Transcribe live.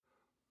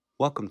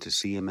Welcome to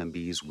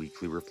CMMB's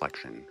Weekly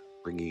Reflection,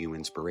 bringing you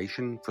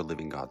inspiration for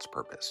living God's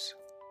purpose.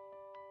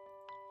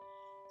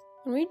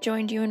 When we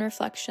joined you in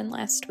reflection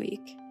last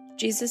week,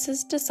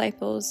 Jesus'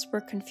 disciples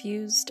were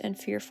confused and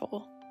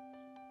fearful.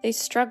 They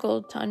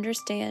struggled to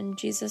understand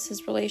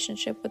Jesus'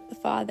 relationship with the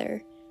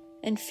Father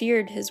and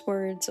feared his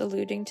words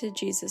alluding to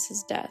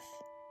Jesus' death.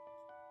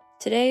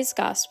 Today's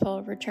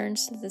Gospel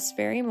returns to this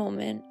very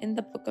moment in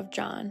the book of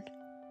John.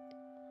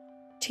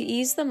 To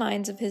ease the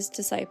minds of his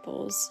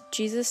disciples,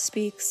 Jesus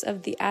speaks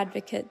of the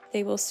advocate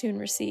they will soon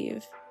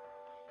receive.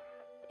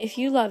 "If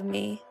you love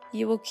me,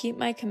 you will keep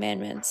my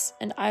commandments,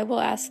 and I will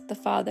ask the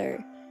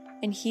Father,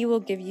 and he will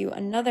give you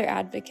another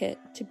advocate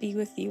to be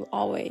with you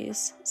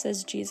always,"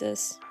 says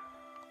Jesus.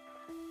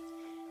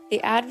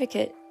 The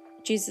advocate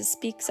Jesus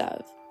speaks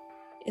of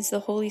is the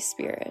Holy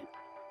Spirit.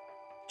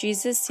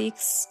 Jesus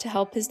seeks to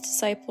help his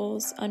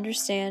disciples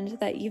understand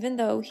that even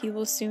though he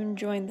will soon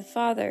join the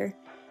Father,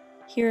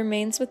 he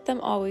remains with them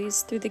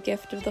always through the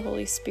gift of the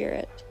Holy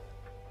Spirit.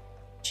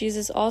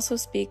 Jesus also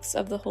speaks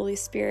of the Holy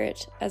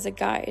Spirit as a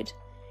guide,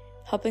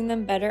 helping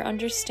them better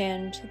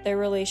understand their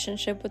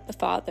relationship with the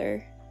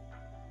Father.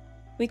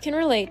 We can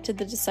relate to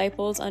the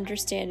disciples'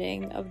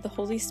 understanding of the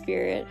Holy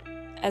Spirit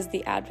as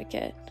the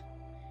advocate.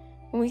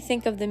 When we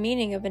think of the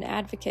meaning of an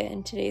advocate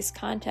in today's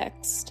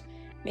context,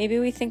 maybe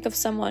we think of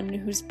someone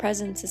whose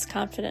presence is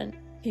confident,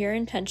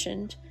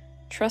 pure-intentioned,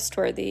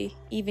 trustworthy,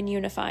 even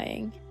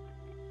unifying.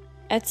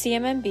 At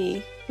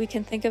CMMB, we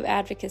can think of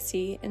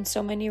advocacy in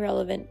so many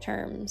relevant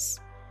terms.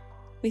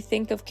 We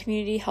think of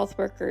community health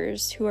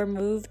workers who are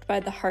moved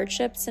by the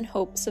hardships and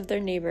hopes of their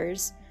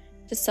neighbors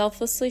to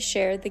selflessly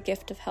share the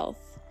gift of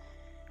health.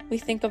 We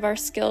think of our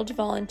skilled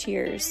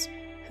volunteers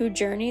who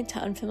journey to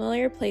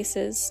unfamiliar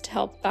places to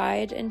help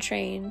guide and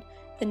train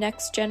the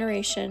next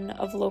generation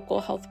of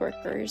local health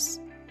workers.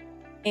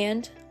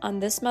 And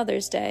on this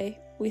Mother's Day,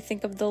 we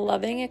think of the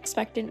loving,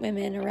 expectant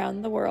women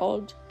around the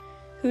world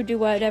who do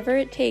whatever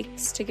it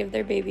takes to give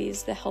their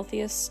babies the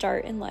healthiest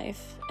start in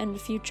life and a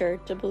future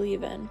to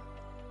believe in.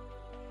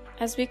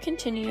 As we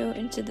continue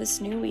into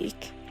this new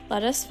week,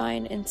 let us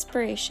find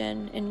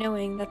inspiration in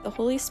knowing that the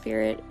Holy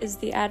Spirit is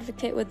the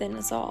advocate within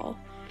us all,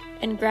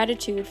 and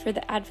gratitude for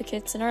the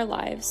advocates in our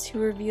lives who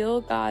reveal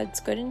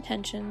God's good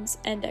intentions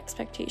and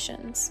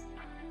expectations.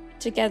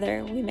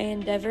 Together, we may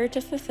endeavor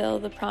to fulfill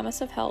the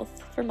promise of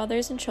health for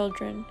mothers and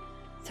children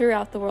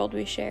throughout the world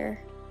we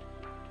share.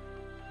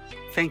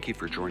 Thank you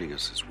for joining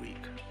us this week.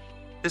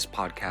 This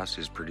podcast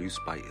is produced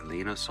by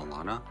Elena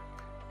Solana,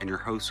 and your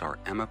hosts are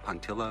Emma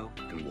Pontillo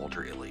and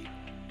Walter Illy.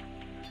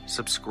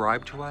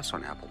 Subscribe to us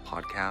on Apple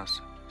Podcasts,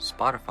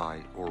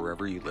 Spotify, or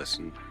wherever you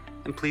listen,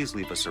 and please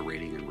leave us a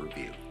rating and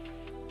review.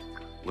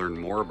 Learn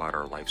more about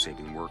our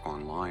life-saving work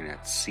online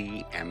at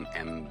cmmb.org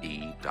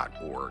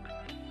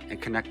and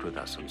connect with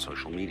us on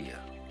social media.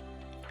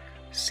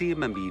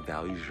 CMMB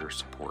values your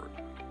support,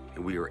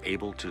 and we are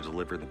able to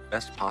deliver the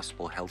best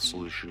possible health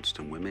solutions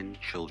to women,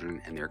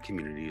 children, and their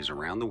communities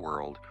around the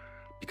world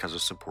because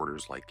of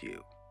supporters like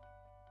you.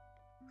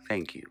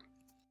 Thank you.